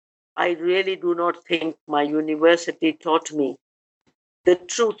I really do not think my university taught me the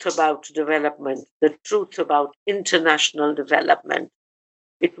truth about development, the truth about international development.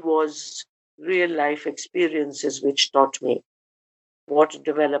 It was real life experiences which taught me what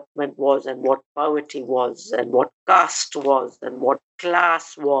development was and what poverty was and what caste was and what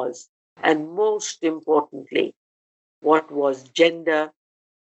class was. And most importantly, what was gender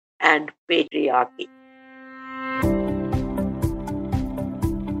and patriarchy.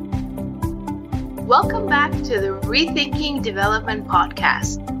 Welcome back to the Rethinking Development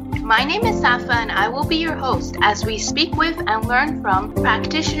podcast. My name is Safa and I will be your host as we speak with and learn from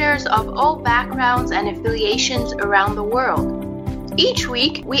practitioners of all backgrounds and affiliations around the world. Each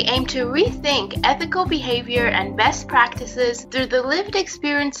week, we aim to rethink ethical behavior and best practices through the lived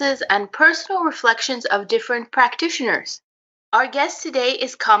experiences and personal reflections of different practitioners. Our guest today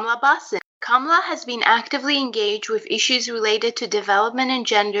is Kamla Basin. Kamla has been actively engaged with issues related to development and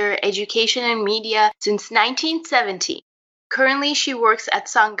gender, education and media since 1970. Currently, she works at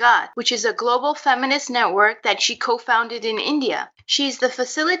Sangat, which is a global feminist network that she co-founded in India. She is the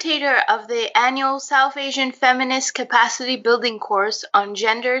facilitator of the annual South Asian Feminist Capacity Building course on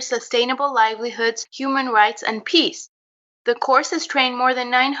gender, sustainable livelihoods, human rights, and peace. The course has trained more than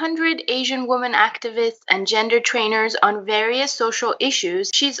 900 Asian women activists and gender trainers on various social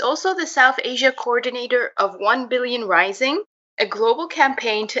issues. She's also the South Asia coordinator of 1 Billion Rising, a global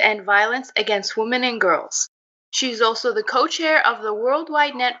campaign to end violence against women and girls. She's also the co-chair of the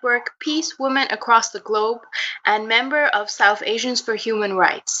worldwide network Peace Women Across the Globe and member of South Asians for Human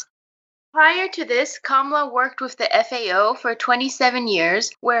Rights. Prior to this, Kamla worked with the FAO for 27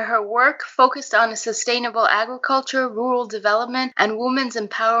 years, where her work focused on sustainable agriculture, rural development, and women's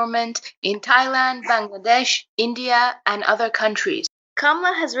empowerment in Thailand, Bangladesh, India, and other countries.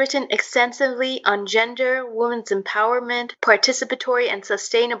 Kamla has written extensively on gender, women's empowerment, participatory and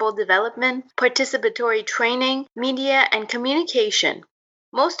sustainable development, participatory training, media, and communication.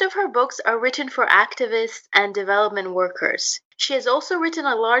 Most of her books are written for activists and development workers. She has also written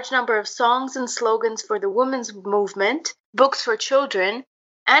a large number of songs and slogans for the women's movement, books for children,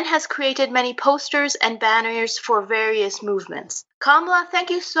 and has created many posters and banners for various movements. Kamla, thank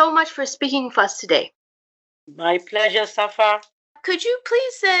you so much for speaking with us today. My pleasure, Safa. Could you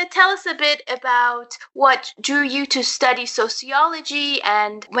please tell us a bit about what drew you to study sociology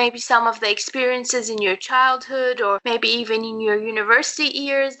and maybe some of the experiences in your childhood or maybe even in your university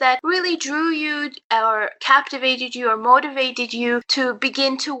years that really drew you or captivated you or motivated you to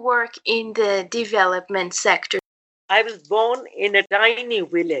begin to work in the development sector? I was born in a tiny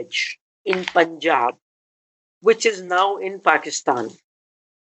village in Punjab, which is now in Pakistan.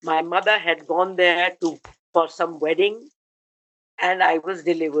 My mother had gone there for some wedding, and I was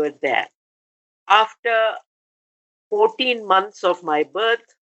delivered there. After 14 months of my birth,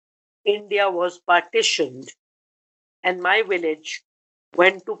 India was partitioned, and my village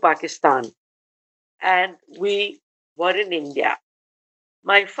went to Pakistan, and we were in India.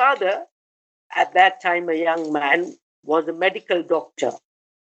 My father, at that time a young man, was a medical doctor.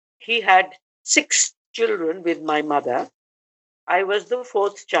 He had 6 children with my mother. I was the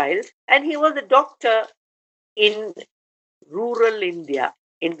 4th child, and he was a doctor in rural India,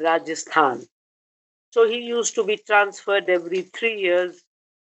 in Rajasthan. So he used to be transferred every 3 years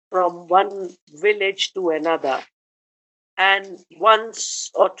from one village to another. And once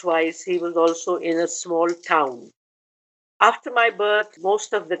or twice he was also in a small town. After my birth,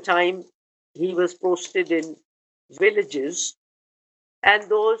 most of the time he was posted in villages. And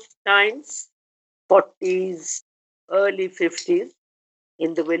those times, 40s, early 50s,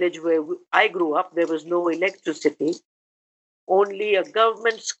 in the village where I grew up, there was no electricity, only a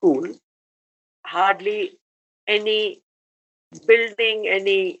government school, hardly any building,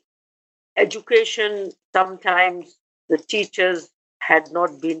 any education. Sometimes the teachers had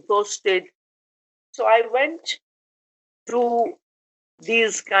not been posted. So I went through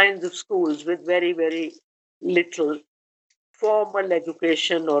these kinds of schools with very, very little formal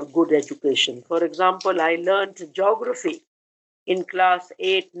education or good education. For example, I learned geography in class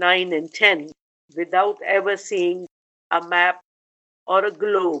 8, 9, and 10 without ever seeing a map or a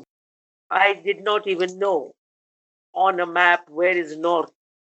globe. I did not even know on a map where is north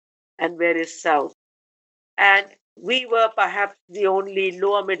and where is south. And we were perhaps the only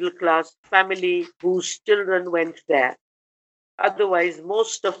lower middle class family whose children went there. Otherwise,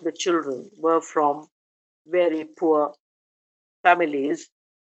 most of the children were from very poor families,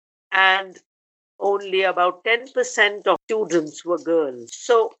 and only about 10% of students were girls.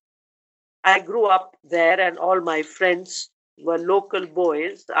 So I grew up there, and all my friends were local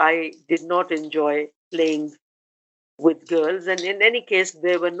boys. I did not enjoy playing with girls. And in any case,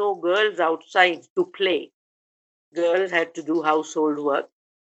 there were no girls outside to play. Girls had to do household work.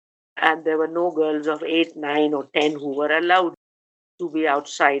 And there were no girls of 8, 9, or 10 who were allowed to be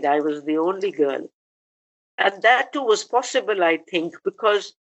outside. I was the only girl. And that too was possible, I think,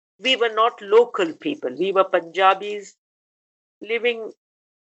 because we were not local people. We were Punjabis living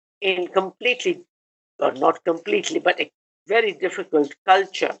in completely, or not completely, but a very difficult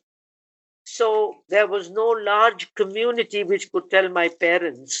culture. So there was no large community which could tell my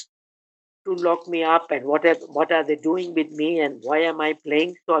parents to lock me up and what are they doing with me and why am I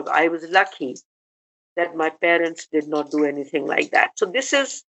playing. So I was lucky that my parents did not do anything like that. So this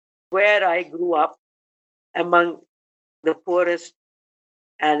is where I grew up, among the poorest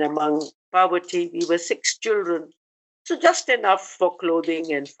and among poverty. We were 6 children, so just enough for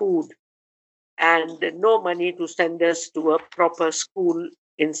clothing and food, and no money to send us to a proper school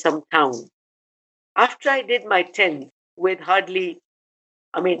in some town. After I did my 10th with hardly,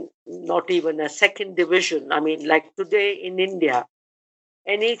 not even a second division, like today in India,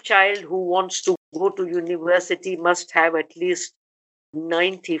 any child who wants to go to university must have at least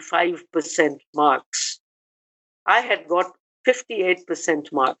 95% marks. I had got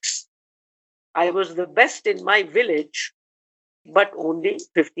 58% marks. I was the best in my village, but only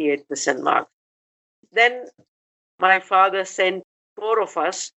 58% marks. Then my father sent 4 of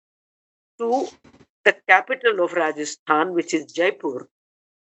us to the capital of Rajasthan, which is Jaipur.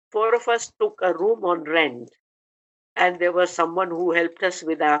 4 of us took a room on rent, and there was someone who helped us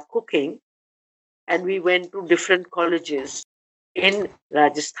with our cooking, and we went to different colleges in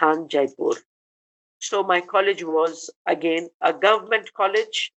Rajasthan, Jaipur. So my college was again a government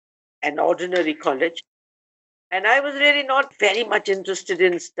college, an ordinary college. And I was really not very much interested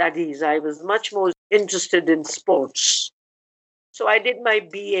in studies. I was much more interested in sports. So I did my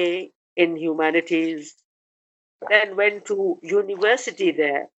BA in humanities, then went to university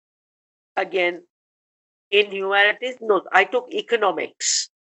there. Again, in humanities, no, I took economics.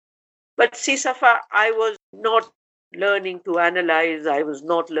 But see, Safa, I was not learning to analyze. I was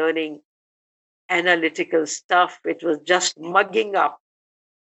not learning analytical stuff. It was just mugging up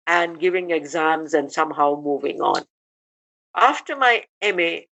and giving exams and somehow moving on. After my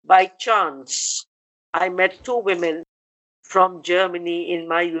MA, by chance, I met 2 women from Germany in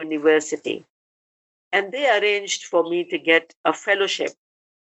my university, and they arranged for me to get a fellowship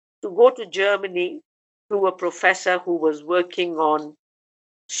to go to Germany to a professor who was working on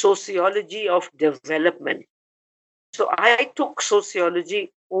sociology of development. So I took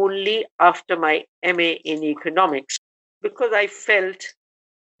sociology only after my MA in economics because I felt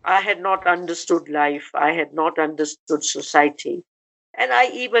I had not understood life, I had not understood society, and I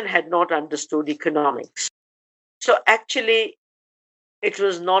even had not understood economics. So actually, it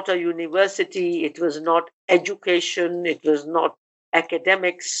was not a university, it was not education, it was not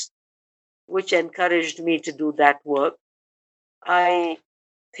academics which encouraged me to do that work. I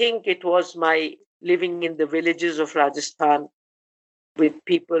think it was my living in the villages of Rajasthan with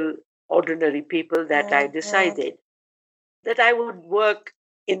people, ordinary people, that I decided that I would work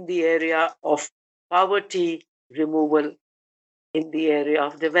in the area of poverty removal, in the area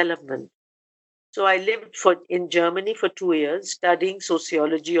of development. So I lived in Germany for 2 years, studying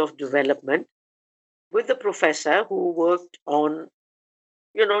sociology of development with a professor who worked on,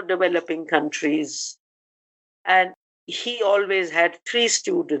 developing countries. And he always had 3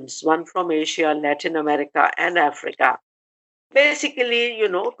 students, one from Asia, Latin America, and Africa. Basically,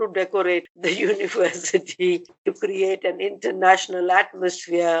 to decorate the university, to create an international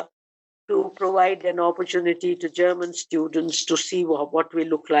atmosphere, to provide an opportunity to German students to see what we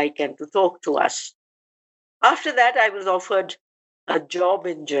look like and to talk to us. After that, I was offered a job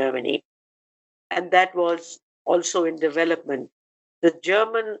in Germany, and that was also in development. The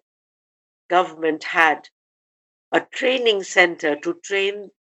German government had a training center to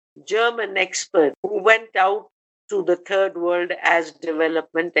train German experts who went out to the third world as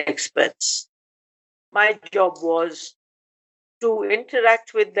development experts. My job was to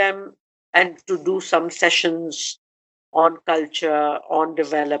interact with them and to do some sessions on culture, on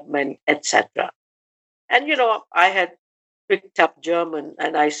development, etc. And I had picked up German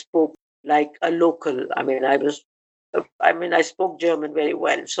and I spoke like a local. I spoke German very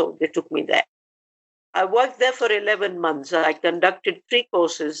well, so they took me there. I worked there for 11 months. I conducted 3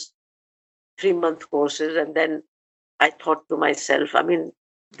 courses, 3-month courses, and then I thought to myself,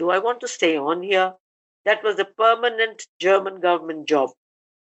 do I want to stay on here? That was a permanent German government job.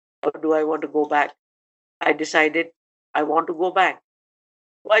 Or do I want to go back? I decided I want to go back.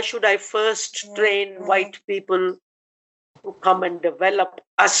 Why should I first train white people to come and develop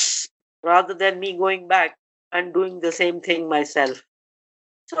us rather than me going back? and doing the same thing myself.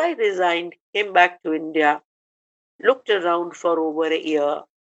 So I resigned, came back to India, looked around for over a year.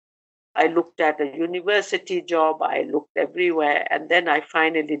 I looked at a university job, I looked everywhere, and then I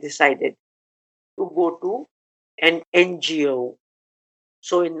finally decided to go to an NGO.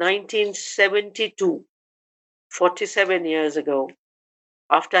 So in 1972, 47 years ago,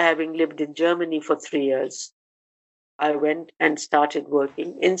 after having lived in Germany for 3 years, I went and started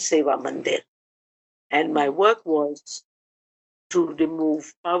working in Seva Mandir. And my work was to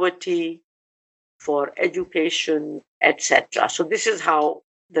remove poverty, for education, etc. So this is how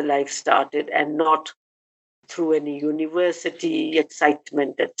the life started, and not through any university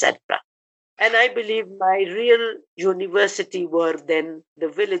excitement, etc. And I believe my real university were then the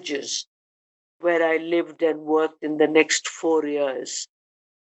villages where I lived and worked in the next 4 years.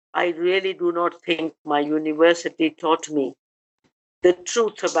 I really do not think my university taught me the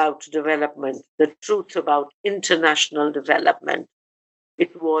truth about development, the truth about international development.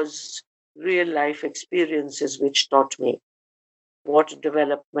 It was real life experiences which taught me what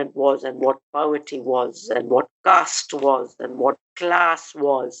development was and what poverty was and what caste was and what class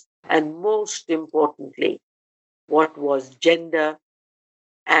was, and most importantly, what was gender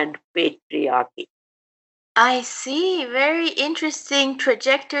and patriarchy. I see. Very interesting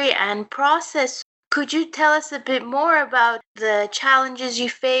trajectory and process. Could you tell us a bit more about the challenges you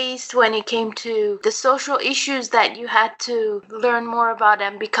faced when it came to the social issues that you had to learn more about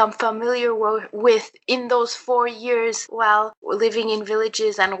and become familiar with in those 4 years while living in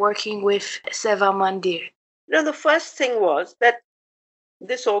villages and working with Seva Mandir? The first thing was that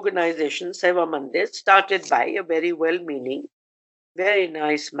this organization, Seva Mandir, started by a very well meaning, very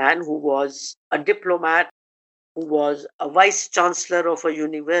nice man who was a diplomat, who was a vice chancellor of a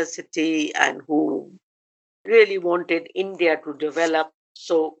university, and who really wanted India to develop.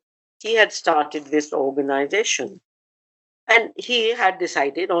 So he had started this organization. And he had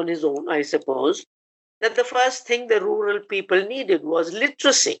decided on his own, I suppose, that the first thing the rural people needed was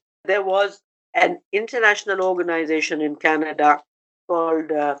literacy. There was an international organization in Canada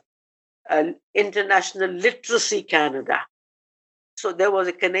called International Literacy Canada. So there was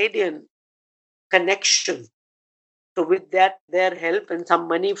a Canadian connection. So with that, their help and some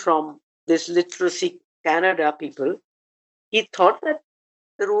money from this Literacy Canada people, he thought that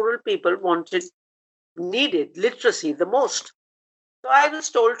the rural people needed literacy the most. So I was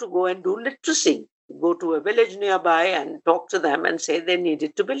told to go and do literacy, go to a village nearby and talk to them and say they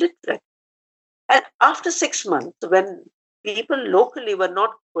needed to be literate. And after 6 months, when people locally were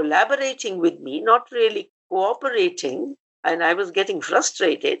not collaborating with me, not really cooperating, and I was getting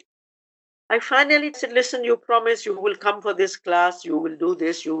frustrated, I finally said, listen, you promise you will come for this class, you will do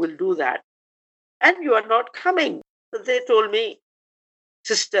this, you will do that, and you are not coming. So they told me,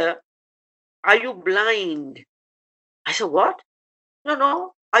 sister, are you blind? I said, what? No,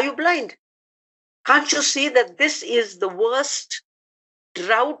 no, are you blind? Can't you see that this is the worst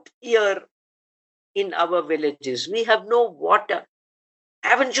drought year in our villages? We have no water.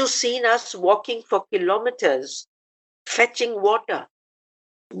 Haven't you seen us walking for kilometers, fetching water?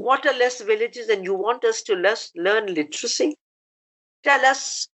 Waterless villages, and you want us to learn literacy? Tell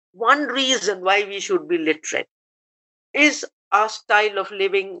us one reason why we should be literate. Is our style of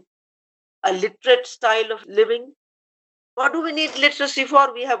living a literate style of living? What do we need literacy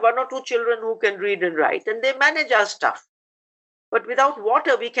for? We have 1 or 2 children who can read and write, and they manage our stuff. But without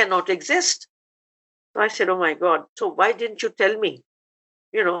water, we cannot exist. So I said, oh my God, so why didn't you tell me?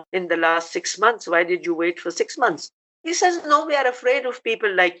 In the last 6 months, why did you wait for 6 months? He says, no, we are afraid of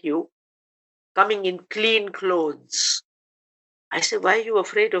people like you coming in clean clothes. I said, why are you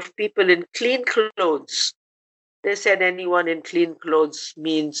afraid of people in clean clothes? They said, anyone in clean clothes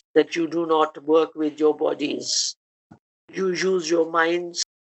means that you do not work with your bodies. You use your minds,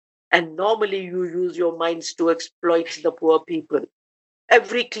 and normally you use your minds to exploit the poor people.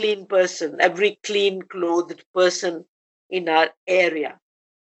 Every clean person, every clean clothed person in our area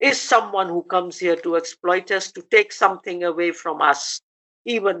is someone who comes here to exploit us, to take something away from us,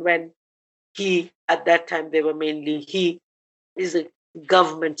 even when he, at that time they were mainly he, is a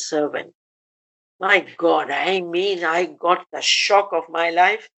government servant. My God, I got the shock of my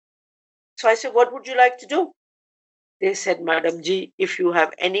life. So I said, what would you like to do? They said, Madam Ji, if you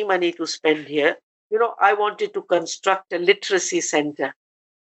have any money to spend here, I wanted to construct a literacy center,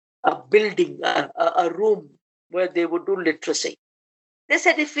 a building, a room where they would do literacy. They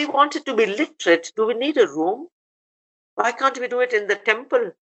said, if we wanted to be literate, do we need a room? Why can't we do it in the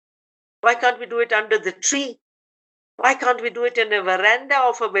temple? Why can't we do it under the tree? Why can't we do it in a veranda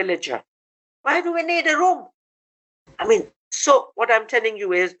of a villager? Why do we need a room? I mean, So what I'm telling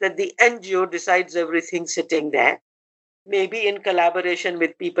you is that the NGO decides everything sitting there, maybe in collaboration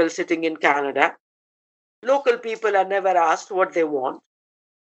with people sitting in Canada. Local people are never asked what they want.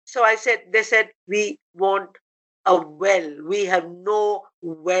 So they said, we want a well. We have no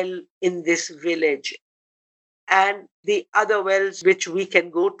well in this village. And the other wells which we can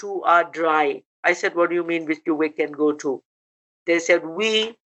go to are dry. I said, what do you mean which we can go to? They said,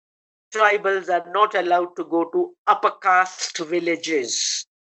 we tribals are not allowed to go to upper caste villages.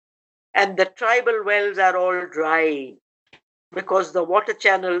 And the tribal wells are all dry because the water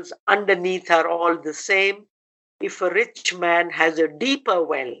channels underneath are all the same. If a rich man has a deeper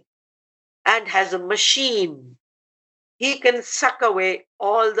well and has a machine, he can suck away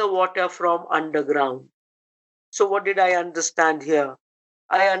all the water from underground. So, what did I understand here?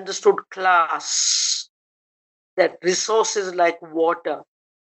 I understood class, that resources like water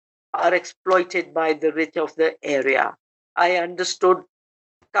are exploited by the rich of the area. I understood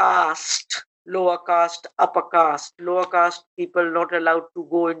caste, lower caste, upper caste. Lower caste people not allowed to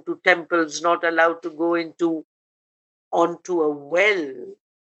go into temples, not allowed to go onto a well.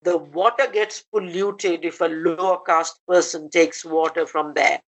 The water gets polluted if a lower caste person takes water from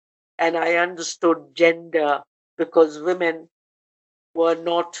there. And I understood gender because women were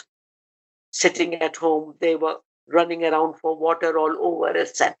not sitting at home, they were running around for water all over,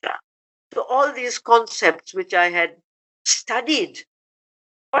 etc. So, all these concepts which I had studied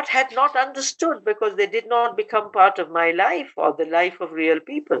but had not understood because they did not become part of my life or the life of real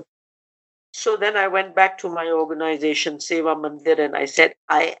people. So then I went back to my organization, Seva Mandir, and I said,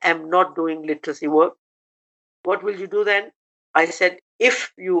 I am not doing literacy work. What will you do then? I said,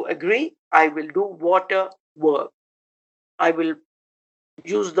 if you agree, I will do water work. I will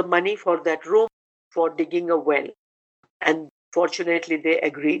use the money for that room for digging a well. And fortunately, they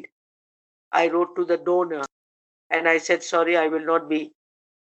agreed. I wrote to the donor and I said, sorry, I will not be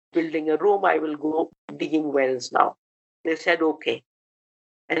building a room. I will go digging wells now. They said, okay.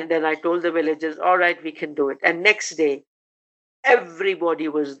 And then I told the villagers, all right, we can do it. And next day, everybody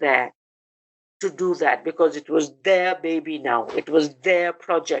was there to do that because it was their baby now. It was their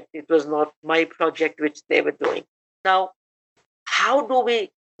project. It was not my project which they were doing. Now, how do we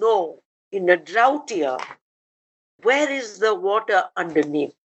know in a drought year, where is the water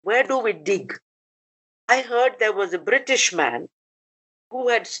underneath? Where do we dig? I heard there was a British man who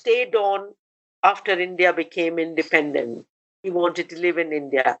had stayed on after India became independent. He wanted to live in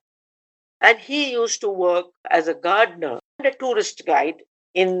India. And he used to work as a gardener and a tourist guide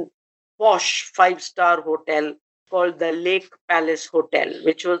in posh five-star hotel called the Lake Palace Hotel,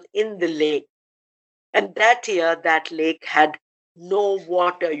 which was in the lake. And that year, that lake had no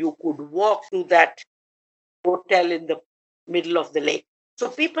water. You could walk to that hotel in the middle of the lake. So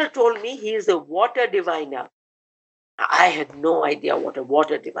people told me he is a water diviner. I had no idea what a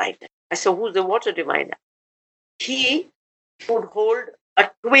water diviner. I said, who's the water diviner? He would hold a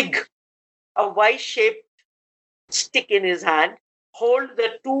twig, a Y-shaped stick in his hand, hold the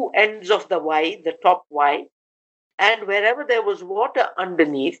two ends of the Y, the top Y, and wherever there was water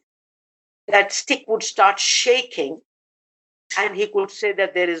underneath, that stick would start shaking, and he could say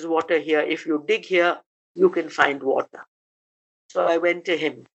that there is water here. If you dig here, you can find water. So I went to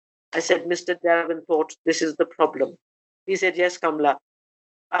him. I said, Mr. Davenport, this is the problem. He said, yes, Kamla,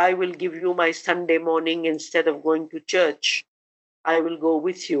 I will give you my Sunday morning instead of going to church. I will go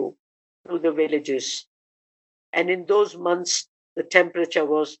with you to the villages. And in those months, the temperature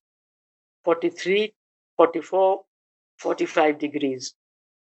was 43, 44, 45 degrees.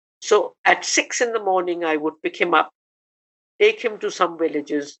 So at 6 in the morning, I would pick him up, take him to some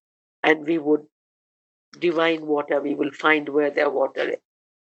villages, and we would divine water. We will find where their water is.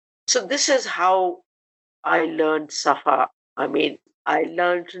 So this is how I learned Safa. I mean, I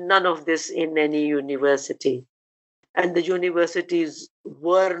learned none of this in any university. And the universities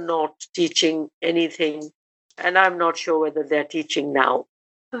were not teaching anything. And I'm not sure whether they're teaching now.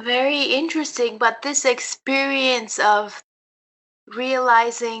 Very interesting. But this experience of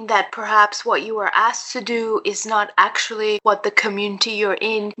realizing that perhaps what you were asked to do is not actually what the community you're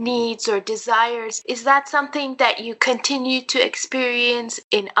in needs or desires, is that something that you continue to experience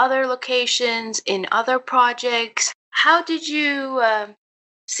in other locations, in other projects? How did you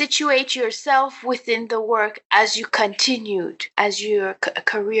situate yourself within the work as you continued, as your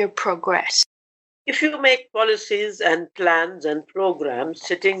career progressed? If you make policies and plans and programs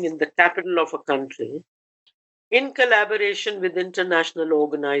sitting in the capital of a country, in collaboration with international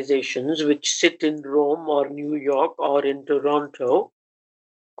organizations which sit in Rome or New York or in Toronto,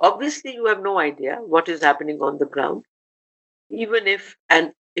 obviously you have no idea what is happening on the ground. Even if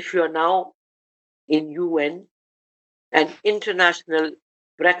you are now in UN, and international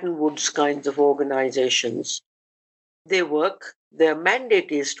Bretton Woods kinds of organizations, their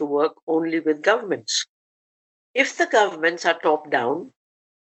mandate is to work only with governments. If the governments are top down,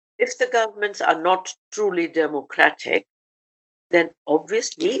 if the governments are not truly democratic, then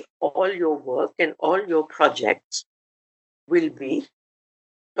obviously all your work and all your projects will be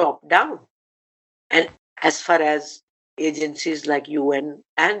top down. And as far as agencies like UN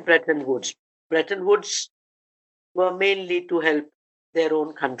and Bretton Woods were mainly to help their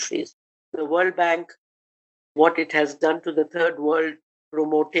own countries. The World Bank, what it has done to the third world,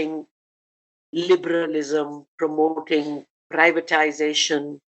 promoting liberalism, promoting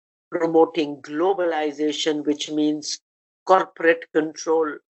privatization, promoting globalization, which means corporate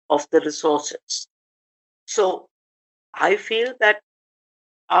control of the resources. So I feel that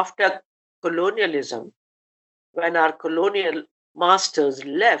after colonialism, when our colonial masters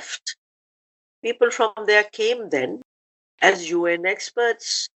left, people from there came then as UN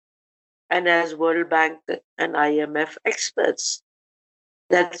experts and as World Bank and IMF experts.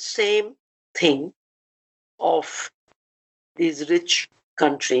 That same thing of these rich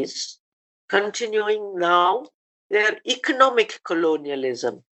countries continuing now their economic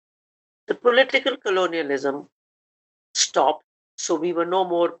colonialism. The political colonialism stopped, so we were no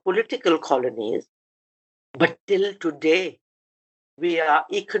more political colonies. But till today, we are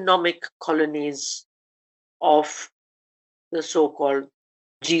economic colonies of the so-called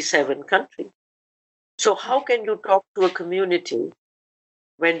G7 country. So how can you talk to a community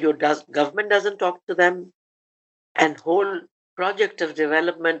when your government doesn't talk to them? And whole project of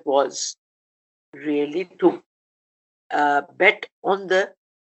development was really to bet on the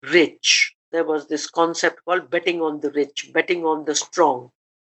rich. There was this concept called betting on the rich, betting on the strong.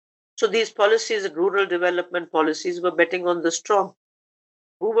 So these policies, rural development policies, were betting on the strong.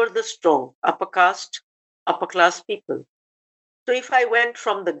 Who were the strong? Upper caste, upper class people. So if I went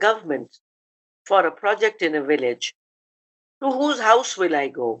from the government for a project in a village, to whose house will I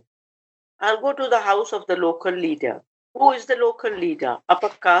go? I'll go to the house of the local leader. Who is the local leader? Upper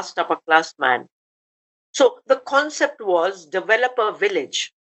caste, upper class man. So the concept was develop a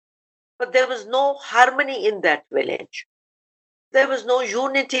village, but there was no harmony in that village. There was no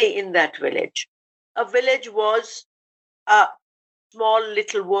unity in that village. A village was a small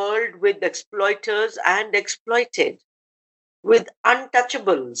little world with exploiters and exploited, with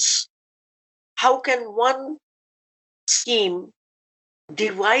untouchables. How can one scheme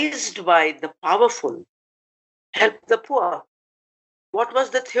devised by the powerful help the poor? What was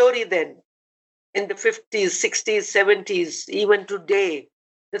the theory then? In the 50s, 60s, 70s, even today,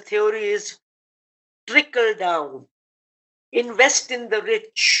 the theory is trickle down, invest in the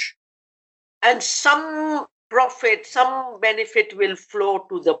rich, and some profit, some benefit will flow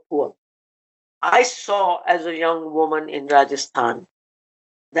to the poor. I saw as a young woman in Rajasthan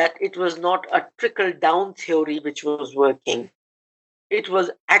that it was not a trickle down theory which was working. It was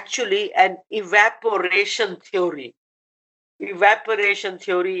actually an evaporation theory. Evaporation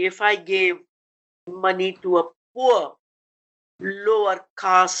theory, if I gave money to a poor, lower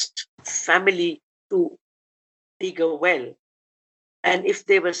caste family to dig a well, and if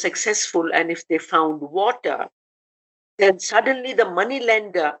they were successful and if they found water, then suddenly the money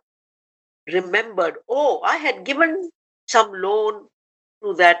lender remembered, oh, I had given some loan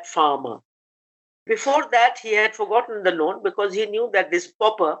to that farmer. Before that, he had forgotten the loan because he knew that this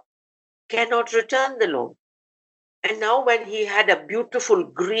pauper cannot return the loan. And now when he had a beautiful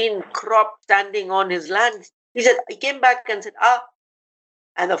green crop standing on his land, he came back and said,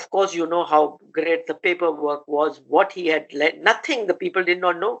 and of course, you know how great the paperwork was, what he had lent, nothing, the people did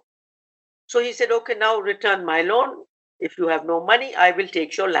not know. So he said, okay, now return my loan. If you have no money, I will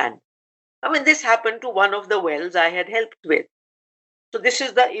take your land. I mean, this happened to one of the wells I had helped with. So this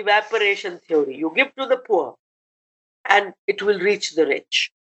is the evaporation theory. You give to the poor and it will reach the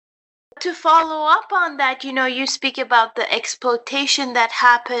rich. To follow up on that, you speak about the exploitation that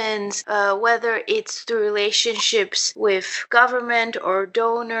happens, whether it's through relationships with government or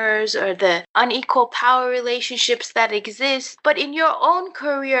donors or the unequal power relationships that exist. But in your own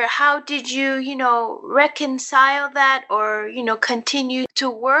career, how did you, reconcile that or, continue to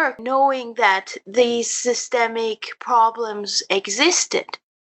work knowing that these systemic problems existed?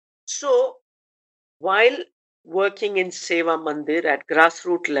 So while working in Seva Mandir at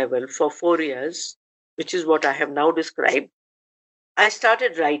grassroots level for 4 years, which is what I have now described, I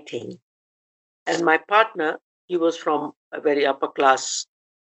started writing. And my partner, he was from a very upper class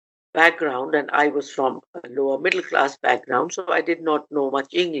background and I was from a lower middle class background, so I did not know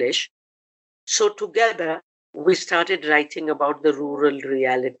much English. So together, we started writing about the rural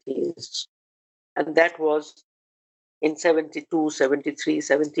realities. And that was in 72, 73,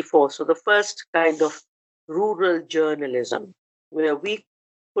 74. So the first kind of rural journalism where we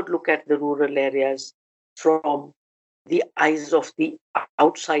could look at the rural areas from the eyes of the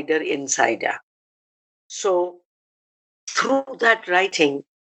outsider insider. So through that writing,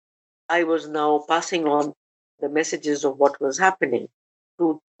 I was now passing on the messages of what was happening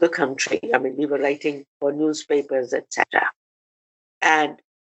to the country. I mean, we were writing for newspapers, etc. And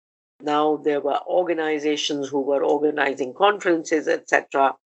now there were organizations who were organizing conferences,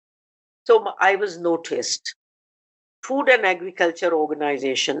 etc. So I was noticed. Food and Agriculture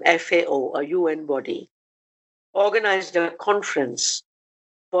Organization, FAO, a UN body, organized a conference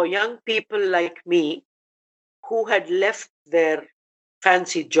for young people like me who had left their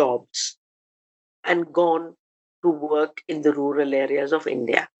fancy jobs and gone to work in the rural areas of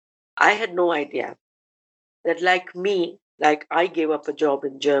India. I had no idea that, like me, like I gave up a job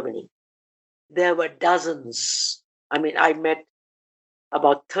in Germany, there were dozens. I mean, I met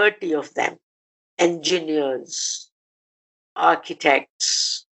about 30 of them, engineers,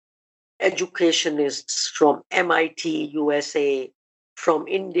 architects, educationists from MIT, USA, from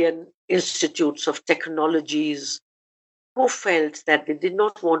Indian institutes of technologies, who felt that they did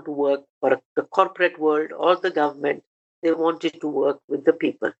not want to work for the corporate world or the government. They wanted to work with the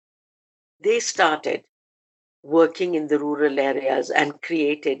people. They started working in the rural areas and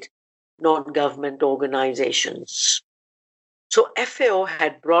created non-government organizations. So FAO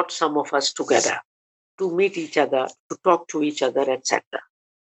had brought some of us together to meet each other, to talk to each other, etc.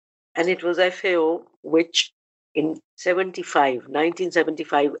 And it was FAO which in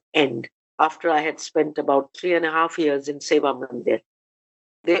 1975 end, after I had spent about 3.5 years in Seva Mandir,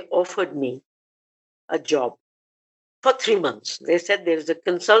 they offered me a job for 3 months. They said there is a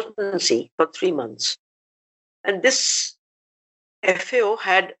consultancy for 3 months. And this FAO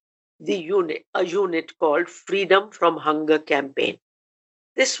had a unit called Freedom from Hunger Campaign.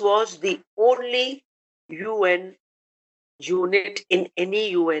 This was the only UN unit in any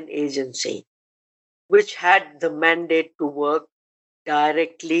UN agency which had the mandate to work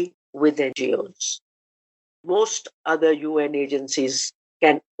directly with NGOs. Most other UN agencies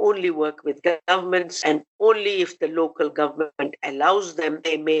can only work with governments, and only if the local government allows them,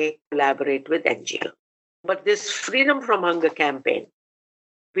 they may collaborate with NGOs. But this Freedom from Hunger campaign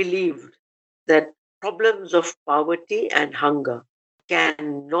believed that problems of poverty and hunger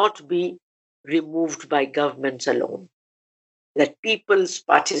cannot be removed by governments alone, that people's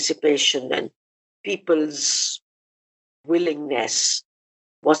participation and people's willingness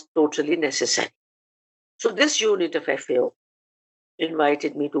was totally necessary. So this unit of FAO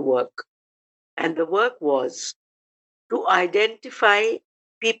invited me to work. And the work was to identify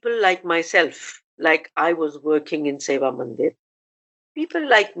people like myself, like I was working in Seva Mandir, people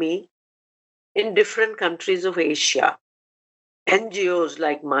like me in different countries of Asia, NGOs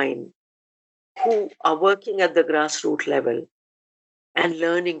like mine, who are working at the grassroots level and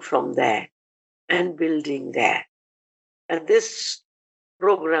learning from there and building there. And this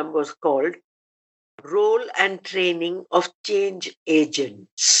program was called Role and Training of Change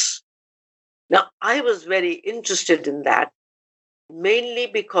Agents. Now, I was very interested in that, mainly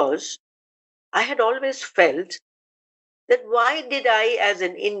because I had always felt that why did I, as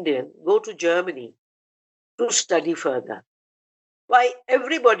an Indian, go to Germany to study further? Why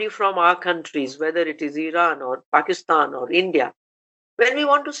everybody from our countries, whether it is Iran or Pakistan or India, when we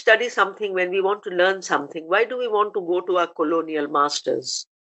want to study something, when we want to learn something, why do we want to go to our colonial masters,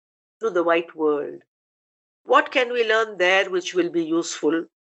 to the white world? What can we learn there which will be useful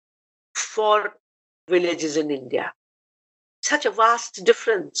for villages in India? Such a vast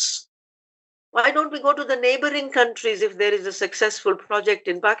difference. Why don't we go to the neighboring countries? If there is a successful project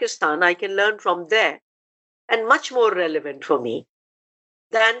in Pakistan, I can learn from there. And much more relevant for me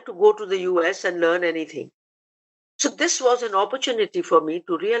than to go to the US and learn anything. So this was an opportunity for me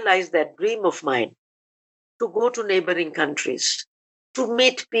to realize that dream of mine, to go to neighboring countries, to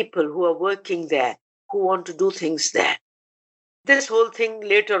meet people who are working there, who want to do things there. This whole thing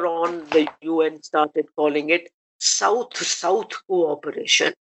later on, the UN started calling it South-South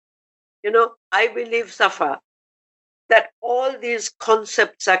cooperation. You know, I believe, Safa, that all these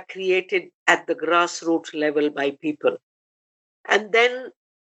concepts are created at the grassroots level by people. And then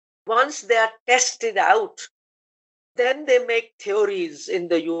once they are tested out, then they make theories in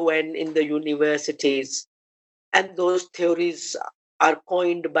the UN, in the universities, and those theories are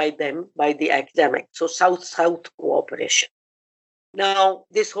coined by them, by the academics. So South-South cooperation. Now,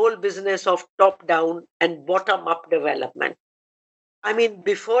 this whole business of top-down and bottom-up development. I mean,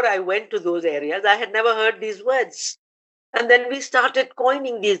 before I went to those areas, I had never heard these words. And then we started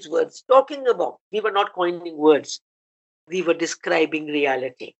coining these words, talking about, we were not coining words. we were describing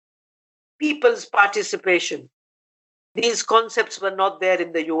reality. People's participation. These concepts were not there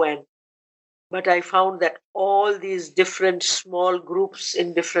in the UN, but I found that all these different small groups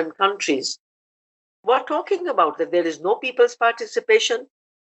in different countries were talking about that there is no people's participation.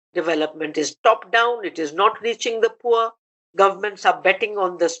 Development is top down, it is not reaching the poor. Governments are betting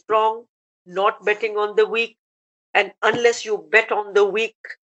on the strong, not betting on the weak. And unless you bet on the weak,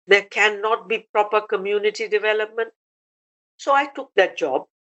 there cannot be proper community development. So I took that job,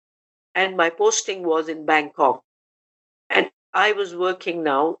 and my posting was in Bangkok. And I was working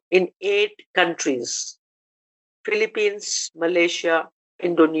now in 8 countries: Philippines, Malaysia,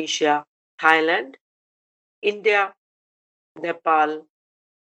 Indonesia, Thailand, India, Nepal,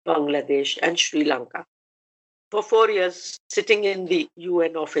 Bangladesh, and Sri Lanka. For 4 years, sitting in the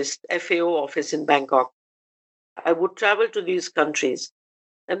UN office, FAO office in Bangkok, I would travel to these countries.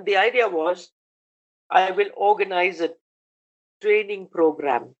 And the idea was I will organize a training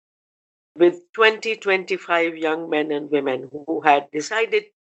program with 20-25 young men and women who had decided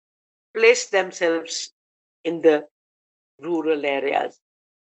to place themselves in the rural areas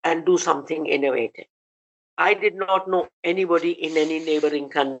and do something innovative. I did not know anybody in any neighboring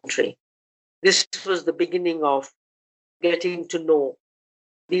country. This was the beginning of getting to know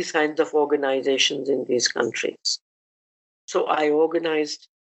these kinds of organizations in these countries. So I organized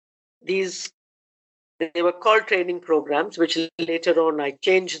these, they were called training programs, which later on I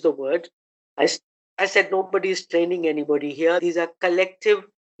changed the word. I said, nobody is training anybody here. These are collective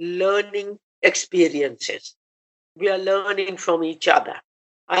learning experiences. We are learning from each other.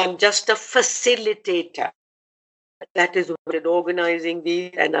 I am just a facilitator. That is what I organizing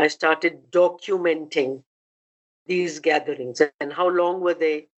these, and I started documenting these gatherings. And how long were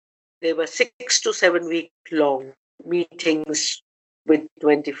they? They were 6 to 7 week long meetings with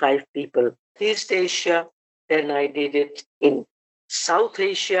 25 people. East Asia, then I did it in South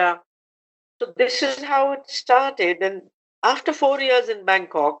Asia. So this is how it started. And after 4 years in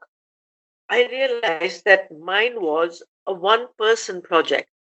Bangkok, I realized that mine was a one-person project.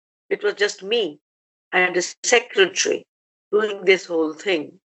 It was just me and a secretary doing this whole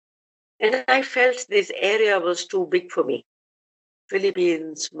thing. And I felt this area was too big for me.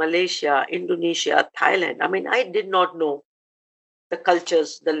 Philippines, Malaysia, Indonesia, Thailand. I mean, I did not know the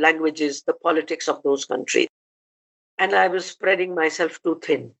cultures, the languages, the politics of those countries. And I was spreading myself too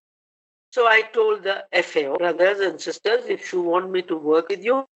thin. So I told the FAO, brothers and sisters, if you want me to work with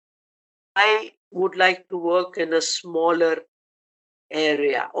you, I would like to work in a smaller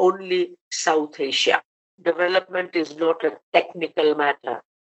area, only South Asia. Development is not a technical matter.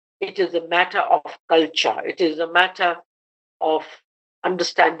 It is a matter of culture. It is a matter of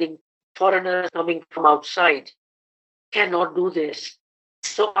understanding. Foreigners coming from outside cannot do this.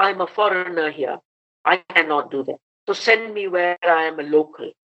 So I'm a foreigner here. I cannot do that. So send me where I am a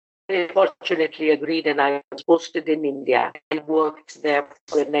local. They fortunately agreed, and I was posted in India and worked there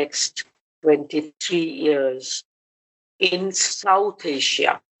for the next 23 years in South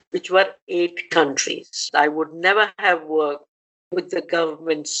Asia, which were 8 countries. I would never have worked with the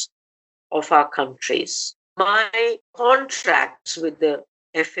governments of our countries. My contracts with the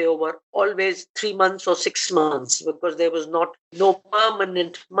FAO were always 3 months or 6 months because there was no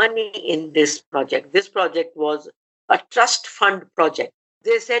permanent money in this project. This project was a trust fund project.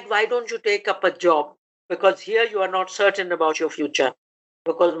 They said, why don't you take up a job? Because here you are not certain about your future.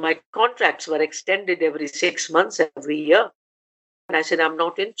 Because my contracts were extended every 6 months, every year. And I said, I'm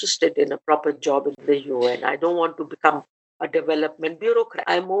not interested in a proper job in the UN. I don't want to become a development bureaucrat.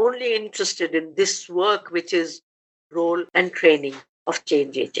 I'm only interested in this work, which is role and training of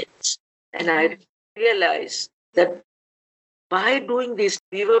change agents. And I realized that by doing this,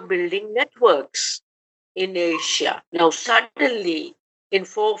 we were building networks in Asia. Now, suddenly, in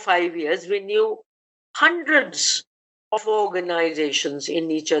 4 or 5 years, we knew hundreds of organizations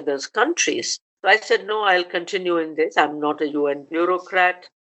in each other's countries. So I said, no, I'll continue in this. I'm not a UN bureaucrat.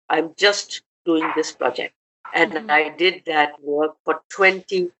 I'm just doing this project. And I did that work for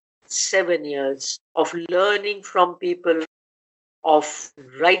 27 years of learning from people, of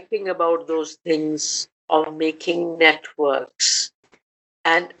writing about those things, of making networks.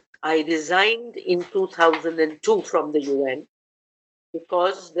 And I resigned in 2002 from the UN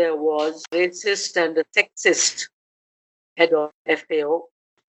because there was racist and a sexist head of FAO.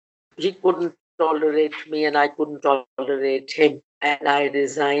 He couldn't tolerate me and I couldn't tolerate him. And I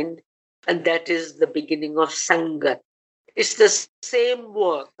resigned. And that is the beginning of Sangat. It's the same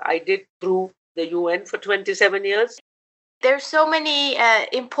work I did through the UN for 27 years. There's so many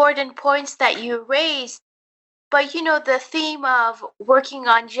important points that you raised. But the theme of working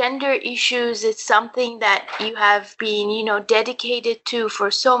on gender issues is something that you have been, dedicated to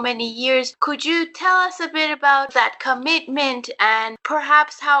for so many years. Could you tell us a bit about that commitment and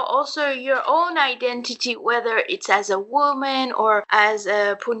perhaps how also your own identity, whether it's as a woman or as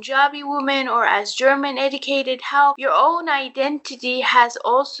a Punjabi woman or as German educated, how your own identity has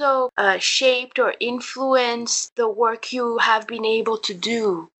also shaped or influenced the work you have been able to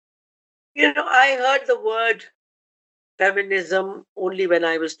do? I heard the word feminism only when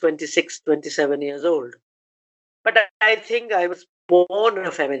I was 26, 27 years old. But I think I was born a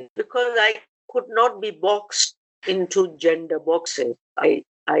feminist because I could not be boxed into gender boxes. I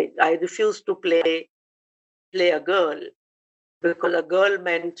refused to play a girl because a girl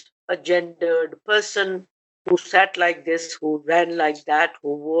meant a gendered person who sat like this, who ran like that,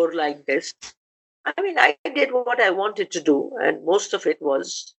 who wore like this. I mean, I did what I wanted to do, and most of it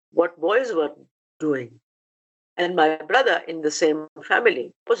was what boys were doing. And my brother in the same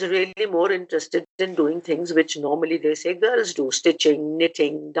family was really more interested in doing things which normally they say girls do: stitching,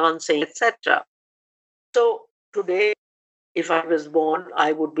 knitting, dancing, etc. So today, if I was born,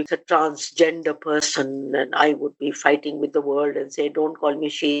 I would be a transgender person and I would be fighting with the world and say, don't call me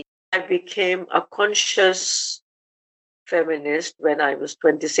she. I became a conscious feminist when I was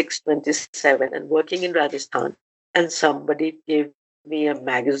 26, 27 and working in Rajasthan. And somebody gave me a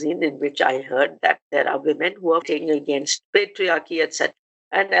magazine in which I heard that there are women who are fighting against patriarchy, etc.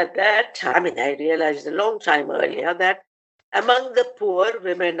 And at that time, I realized a long time earlier that among the poor,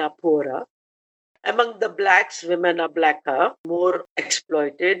 women are poorer. Among the blacks, women are blacker, more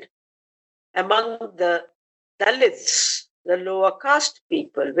exploited. Among the Dalits, the lower caste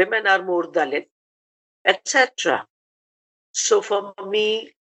people, women are more Dalit, etc. So for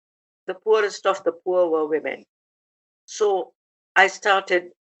me, the poorest of the poor were women. So I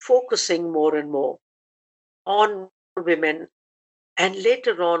started focusing more and more on women and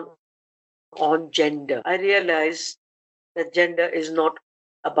later on gender. I realized that gender is not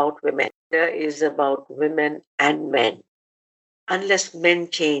about women. Gender is about women and men. Unless men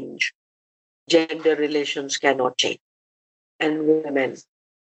change, gender relations cannot change. And women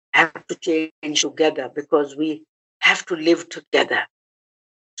have to change together because we have to live together.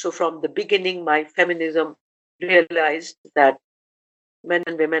 So from the beginning, my feminism realized that men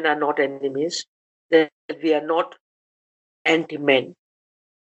and women are not enemies, that we are not anti-men,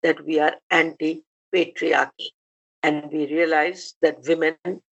 that we are anti-patriarchy. And we realize that women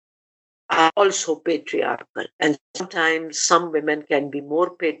are also patriarchal. And sometimes some women can be more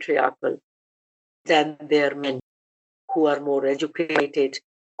patriarchal than their men who are more educated,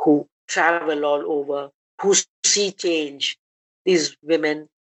 who travel all over, who see change. These women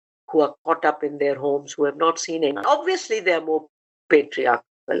who are caught up in their homes, who have not seen it. Obviously, they are more patriarchal.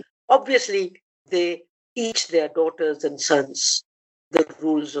 Obviously, they teach their daughters and sons the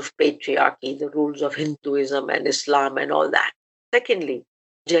rules of patriarchy, the rules of Hinduism and Islam and all that. Secondly,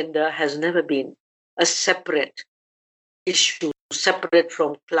 gender has never been a separate issue, separate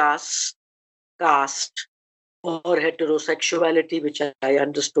from class, caste, or heterosexuality, which I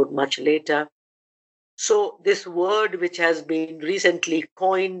understood much later. So, this word, which has been recently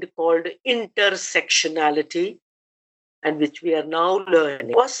coined called intersectionality, and which we are now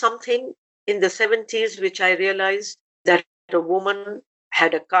learning, was something in the 70s which I realized that a woman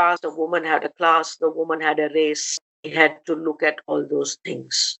had a caste, a woman had a class, the woman had a race. We had to look at all those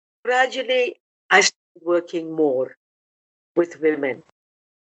things. Gradually, I started working more with women.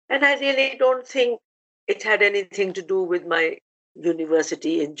 And I really don't think it had anything to do with my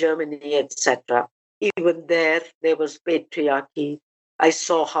university in Germany, etc. Even there was patriarchy. I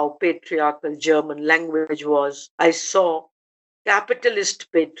saw how patriarchal German language was. I saw capitalist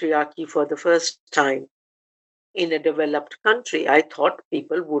patriarchy for the first time in a developed country. I thought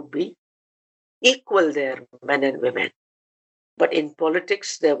people would be equal there, men and women. But in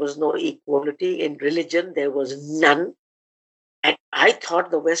politics, there was no equality. In religion, there was none. And I thought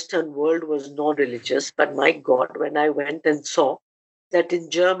the Western world was non-religious, but my God, when I went and saw that in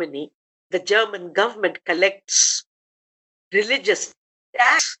Germany, the German government collects religious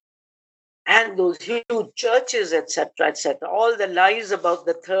tax and those huge churches, etc., etc., all the lies about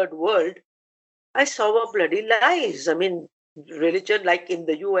the third world, I saw were bloody lies. Religion, like in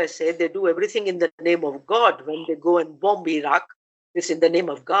the USA, they do everything in the name of God. When they go and bomb Iraq, it's in the name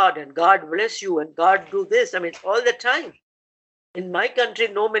of God, and God bless you, and God do this. All the time. In my country,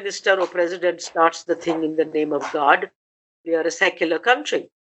 no minister or president starts the thing in the name of God. We are a secular country.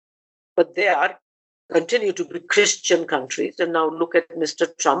 But they continue to be Christian countries. And now look at Mr.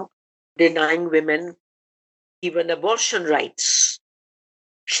 Trump denying women even abortion rights.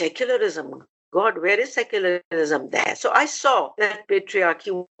 Secularism. God, where is secularism there? So I saw that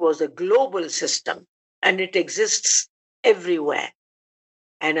patriarchy was a global system and it exists everywhere.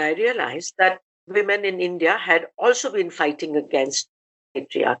 And I realized that women in India had also been fighting against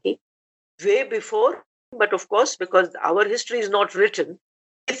patriarchy way before. But of course, because our history is not written,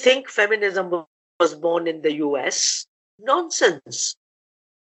 we think feminism was born in the US. Nonsense.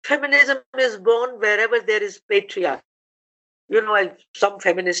 Feminism is born wherever there is patriarchy. Some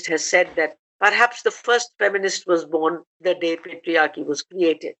feminist has said that perhaps the first feminist was born the day patriarchy was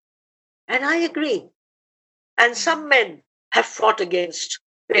created. And I agree. And some men have fought against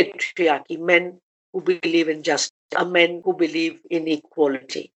patriarchy, men who believe in justice, men who believe in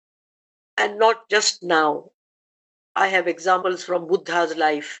equality. And not just now. I have examples from Buddha's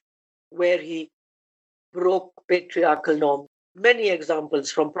life where he broke patriarchal norms. Many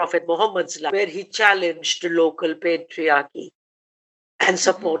examples from Prophet Muhammad's life where he challenged local patriarchy and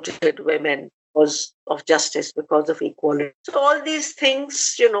supported women because of justice, because of equality. So all these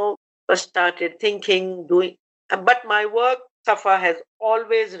things, I started thinking, doing. But my work, Safa, has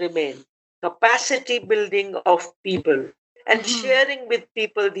always remained capacity building of people and sharing with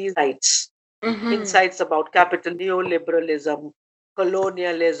people these insights about capital neoliberalism,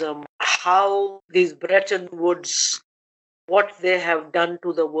 colonialism, how these Bretton Woods, what they have done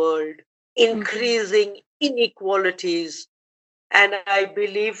to the world, increasing inequalities. And I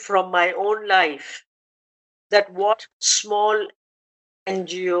believe from my own life that what small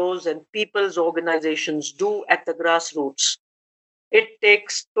NGOs and people's organizations do at the grassroots, it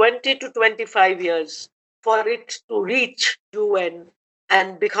takes 20 to 25 years for it to reach UN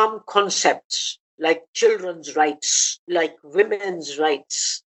and become concepts like children's rights, like women's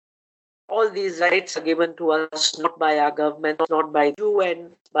rights. All these rights are given to us not by our government, not by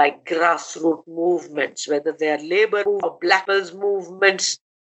UN, by grassroots movements, whether they are labor or black people's movements.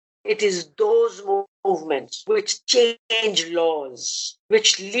 It is those movements which change laws,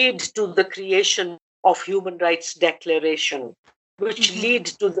 which lead to the creation of human rights declaration, which lead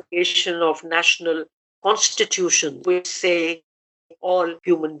to the creation of national constitutions, which say all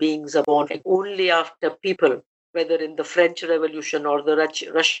human beings are born only after people, whether in the French Revolution or the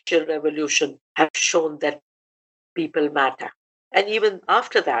Russian Revolution, have shown that people matter. And even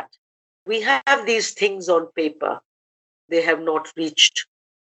after that, we have these things on paper. They have not reached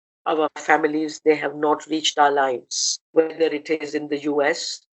our families, they have not reached our lives, whether it is in the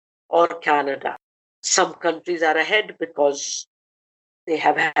US or Canada. Some countries are ahead because they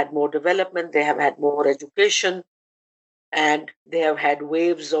have had more development, they have had more education, and they have had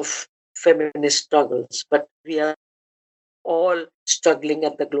waves of feminist struggles. But we are all struggling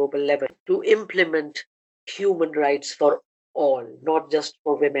at the global level to implement human rights for all, not just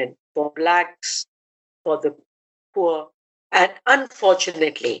for women, for blacks, for the poor. And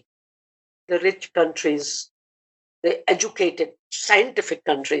unfortunately, the rich countries, the educated, scientific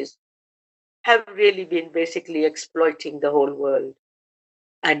countries, have really been basically exploiting the whole world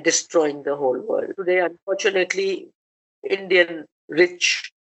and destroying the whole world. Today, unfortunately, Indian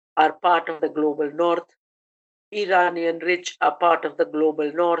rich are part of the global north. Iranian rich are part of the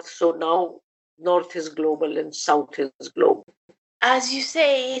global north. So now north is global and south is global. As you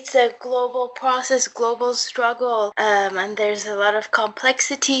say, it's a global process, global struggle, and there's a lot of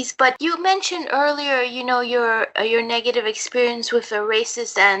complexities. But you mentioned earlier, your negative experience with a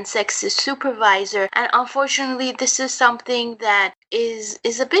racist and sexist supervisor, and unfortunately, this is something that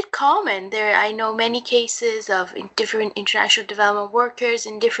is a bit common. I know many cases of different international development workers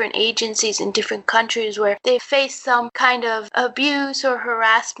in different agencies in different countries where they face some kind of abuse or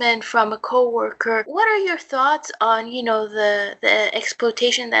harassment from a coworker. What are your thoughts on, the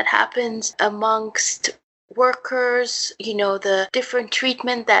exploitation that happens amongst workers, the different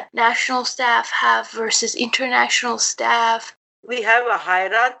treatment that national staff have versus international staff? We have a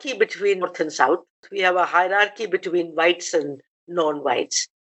hierarchy between North and South. We have a hierarchy between whites and non-whites.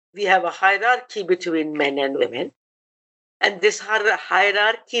 We have a hierarchy between men and women. And this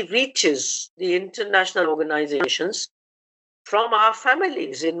hierarchy reaches the international organizations from our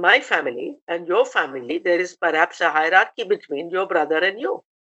families. In my family and your family, there is perhaps a hierarchy between your brother and you.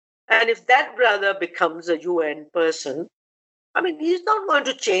 And if that brother becomes a UN person, he's not going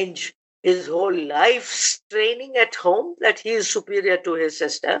to change his whole life's training at home that he is superior to his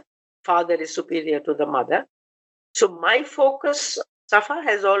sister, father is superior to the mother. So my focus, Safa,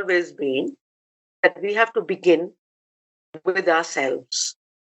 has always been that we have to begin with ourselves.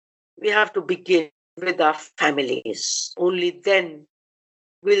 We have to begin with our families. Only then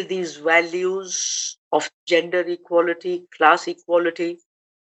will these values of gender equality, class equality,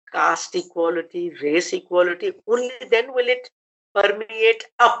 caste equality, race equality, only then will it permeate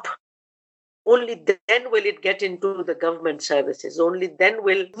up. only then will it get into the government services. Only then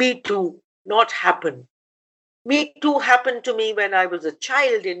will Me Too not happen. Me Too happened to me when I was a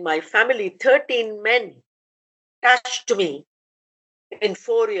child in my family. 13 men touched me in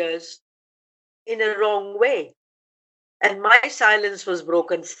 4 years in a wrong way. And my silence was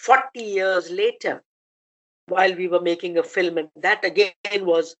broken 40 years later while we were making a film. And that again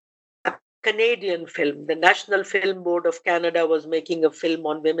was a Canadian film. The National Film Board of Canada was making a film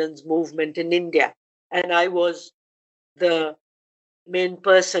on women's movement in India. And I was the main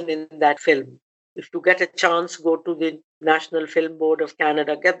person in that film. If you get a chance, go to the National Film Board of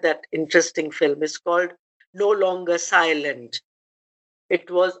Canada, get that interesting film. It's called No Longer Silent. It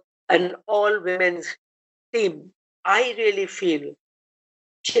was an all women's team. I really feel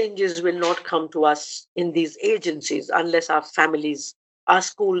changes will not come to us in these agencies unless our families, our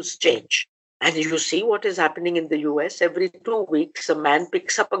schools change. And you see what is happening in the US. Every 2 weeks, a man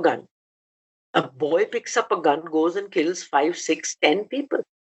picks up a gun. A boy picks up a gun, goes and kills 5, 6, 10 people.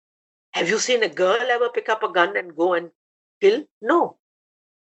 Have you seen a girl ever pick up a gun and go and kill? No.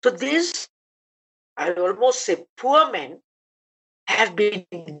 So these, I almost say, poor men have been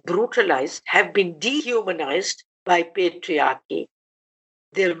brutalized, have been dehumanized by patriarchy.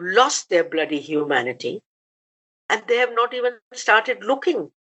 They've lost their bloody humanity, and they have not even started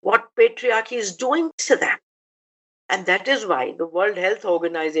looking what patriarchy is doing to them. And that is why the World Health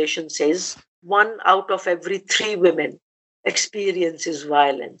Organization says 1 out of every 3 women experiences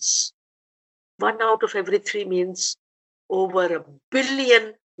violence. 1 out of every 3 means over 1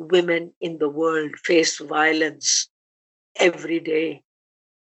 billion women in the world face violence every day.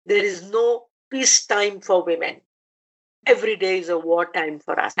 There is no peacetime for women. Every day is a wartime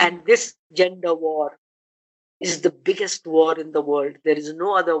for us. And this gender war is the biggest war in the world. There is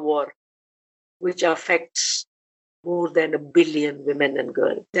no other war which affects more than 1 billion women and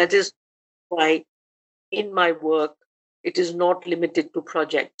girls. That is why in my work, it is not limited to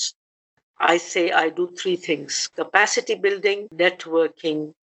projects. I say I do 3 things: capacity building,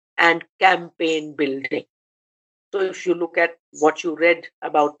 networking, and campaign building. So if you look at what you read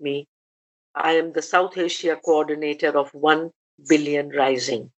about me, I am the South Asia coordinator of 1 Billion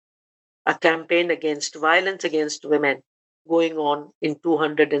Rising, a campaign against violence against women going on in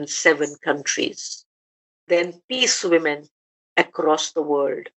 207 countries. Then Peace Women across the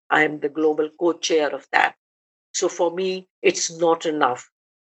world. I am the global co-chair of that. So for me, it's not enough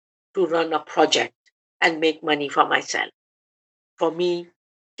to run a project and make money for myself. For me,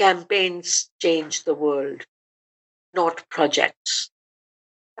 campaigns change the world, not projects.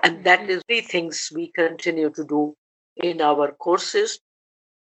 And that is 3 things we continue to do in our courses.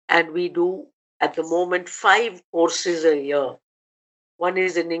 And we do at the moment 5 courses a year. 1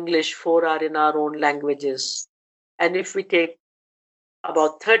 is in English, 4 are in our own languages. And if we take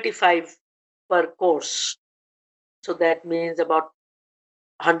about 35 per course, so that means about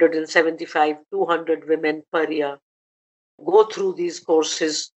 175, 200 women per year go through these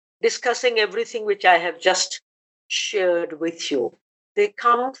courses, discussing everything which I have just shared with you. They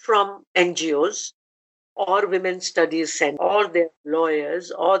come from NGOs or women's studies centers or their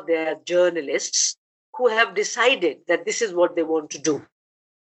lawyers or their journalists who have decided that this is what they want to do.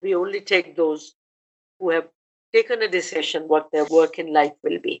 We only take those who have taken a decision what their work in life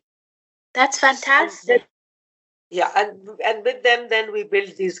will be. That's fantastic. And with them, then we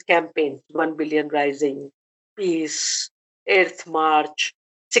build these campaigns: 1 Billion Rising, Peace, Earth March,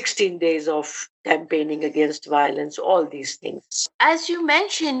 16 days of campaigning against violence, all these things. As you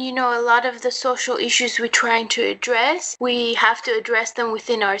mentioned, a lot of the social issues we're trying to address, we have to address them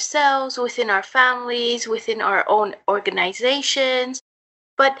within ourselves, within our families, within our own organizations.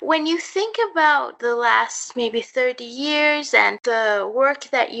 But when you think about the last maybe 30 years and the work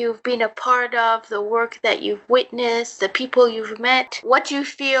that you've been a part of, the work that you've witnessed, the people you've met, what do you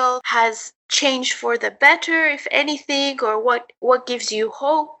feel has changed for the better, if anything, or what gives you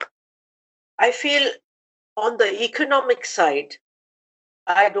hope? I feel on the economic side,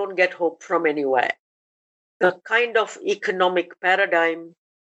 I don't get hope from anywhere. The kind of economic paradigm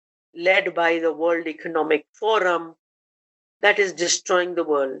led by the World Economic Forum that is destroying the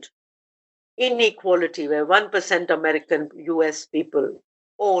world. Inequality, where 1% American US people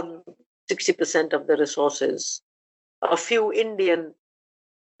own 60% of the resources. A few Indian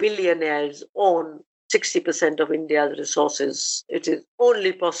billionaires own 60% of India's resources. It is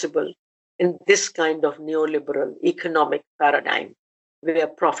only possible in this kind of neoliberal economic paradigm where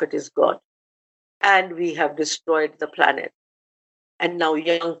profit is God. And we have destroyed the planet. And now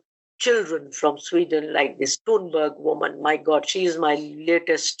young children from Sweden, like this Thunberg woman, my God, she is my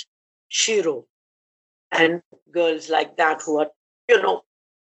latest Shiro. And girls like that who are,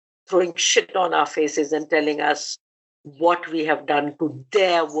 throwing shit on our faces and telling us what we have done to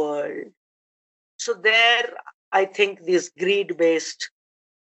their world. So there, I think this greed-based,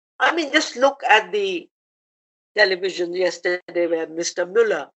 just look at the television yesterday where Mr.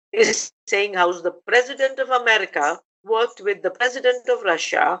 Mueller is saying how the president of America worked with the president of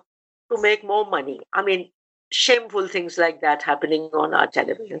Russia to make more money. Shameful things like that happening on our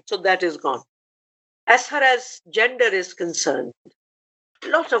television. So that is gone. As far as gender is concerned,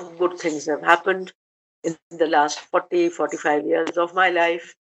 lots of good things have happened in the last 40, 45 years of my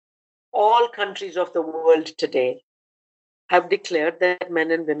life. All countries of the world today have declared that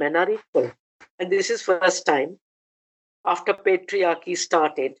men and women are equal. And this is first time after patriarchy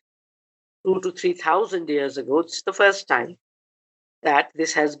started 2,000 to 3,000 years ago. It's the first time that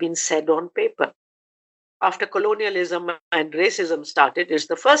this has been said on paper. After colonialism and racism started, it's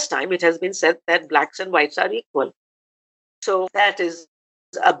the first time it has been said that blacks and whites are equal. So that is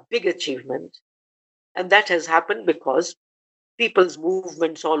a big achievement. And that has happened because people's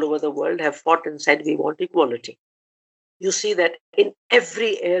movements all over the world have fought and said, we want equality. You see that in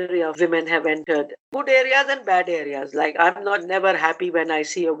every area, women have entered, good areas and bad areas. Like, I'm never happy when I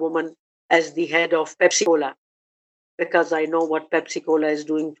see a woman as the head of Pepsi Cola, because I know what Pepsi Cola is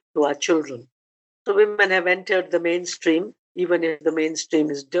doing to our children. So women have entered the mainstream, even if the mainstream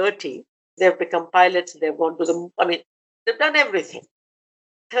is dirty. They've become pilots, they've gone to they've done everything.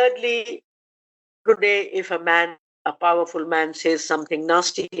 Thirdly, today, if a powerful man says something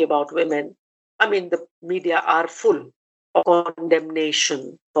nasty about women, the media are full of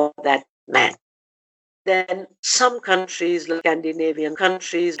condemnation for that man. Then some countries, like Scandinavian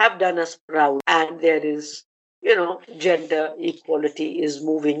countries, have done us proud, and there is, gender equality is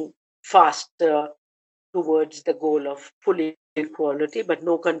moving faster towards the goal of full equality, but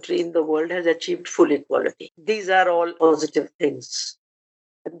no country in the world has achieved full equality. These are all positive things.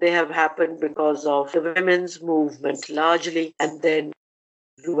 They have happened because of the women's movement largely, and then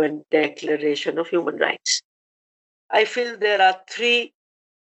UN Declaration of Human Rights. I feel there are three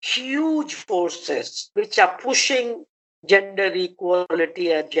huge forces which are pushing gender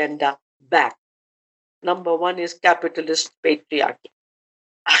equality agenda back. Number one is capitalist patriarchy,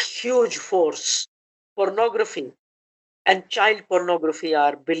 a huge force. Pornography and child pornography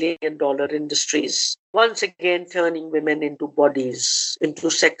are billion-dollar industries, once again turning women into bodies, into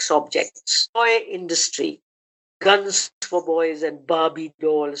sex objects. Toy industry, guns for boys and Barbie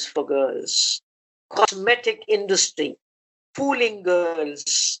dolls for girls. Cosmetic industry, fooling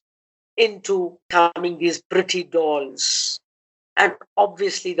girls into becoming these pretty dolls. And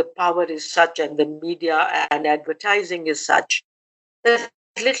obviously the power is such, and the media and advertising is such, that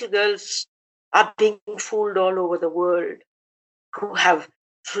little girls are being fooled all over the world, who have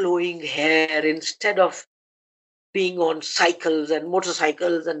flowing hair instead of being on cycles and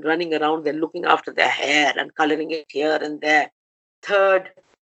motorcycles and running around. They're looking after their hair and coloring it here and there. Third,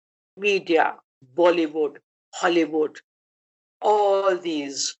 media, Bollywood, Hollywood, all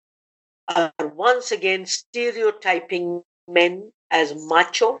these are once again stereotyping men as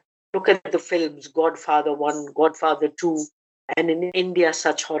macho. Look at the films, Godfather 1, Godfather 2, and in India,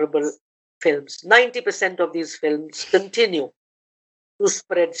 such horrible films. 90% of these films continue to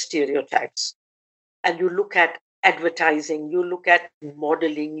spread stereotypes. And you look at advertising, you look at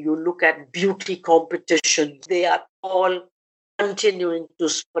modeling, you look at beauty competitions, they are all continuing to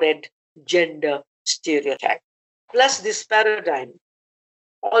spread gender stereotypes. Plus, this paradigm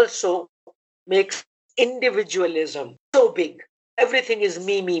also makes individualism so big. Everything is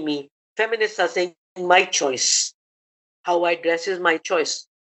me, me, me. Feminists are saying, my choice. How I dress is my choice.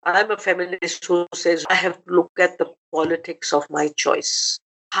 I'm a feminist who says I have to look at the politics of my choice.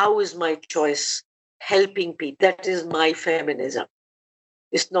 How is my choice helping people? That is my feminism.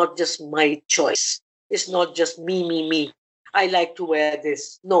 It's not just my choice. It's not just me, me, me. I like to wear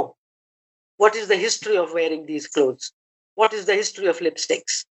this. No. What is the history of wearing these clothes? What is the history of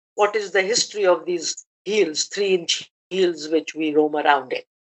lipsticks? What is the history of these heels, 3-inch heels which we roam around in?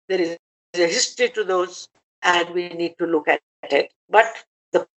 There is a history to those, and we need to look at it. But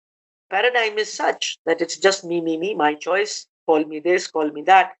the paradigm is such that it's just me, me, me, my choice, call me this, call me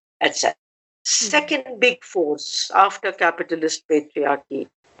that, etc. Second big force after capitalist patriarchy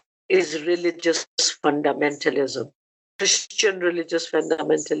is religious fundamentalism. Christian religious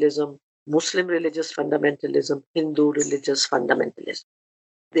fundamentalism, Muslim religious fundamentalism, Hindu religious fundamentalism.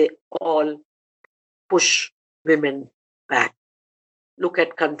 They all push women back. Look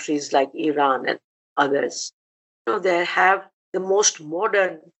at countries like Iran and others. They have the most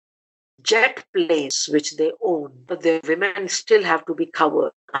modern jet planes which they own, but the women still have to be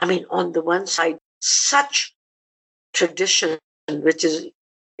covered. On the one side, such tradition which is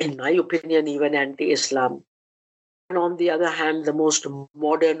in my opinion, even anti-Islam. And on the other hand, the most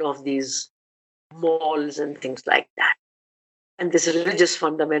modern of these malls and things like that. And this religious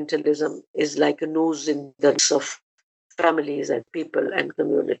fundamentalism is like a noose in the necks of families and people and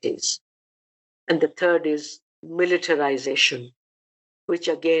communities. And the third is militarization, which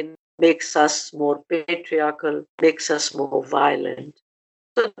again makes us more patriarchal, makes us more violent.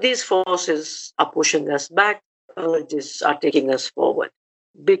 So these forces are pushing us back, urges are taking us forward.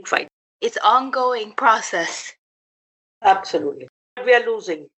 Big fight. It's ongoing process. Absolutely. We are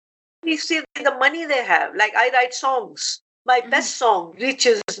losing. We see the money they have. Like I write songs. My best song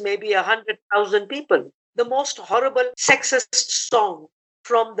reaches maybe 100,000 people. The most horrible sexist song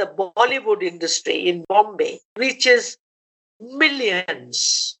from the Bollywood industry in Bombay reaches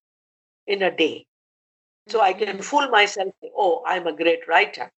millions in a day. So I can fool myself, oh, I'm a great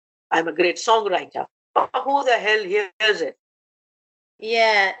writer. I'm a great songwriter. But who the hell hears it?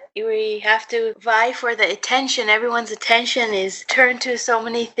 Yeah, we have to vie for the attention. Everyone's attention is turned to so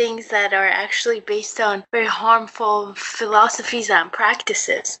many things that are actually based on very harmful philosophies and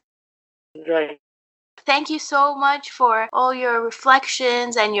practices. Right. Thank you so much for all your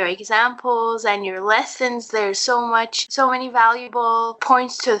reflections and your examples and your lessons. There's so many valuable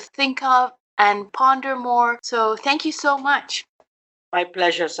points to think of and ponder more. So thank you so much. My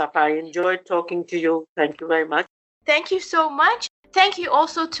pleasure, Safa. I enjoyed talking to you. Thank you very much. Thank you so much. Thank you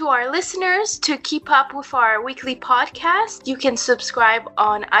also to our listeners. To keep up with our weekly podcast, you can subscribe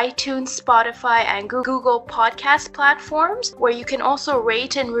on iTunes, Spotify, and Google podcast platforms, where you can also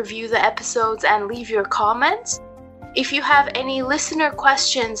rate and review the episodes and leave your comments. If you have any listener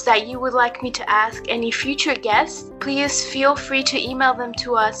questions that you would like me to ask any future guests, please feel free to email them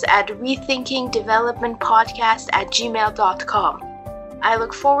to us at rethinkingdevelopmentpodcast@gmail.com. I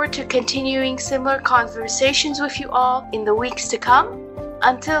look forward to continuing similar conversations with you all in the weeks to come.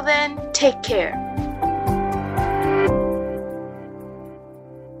 Until then, take care.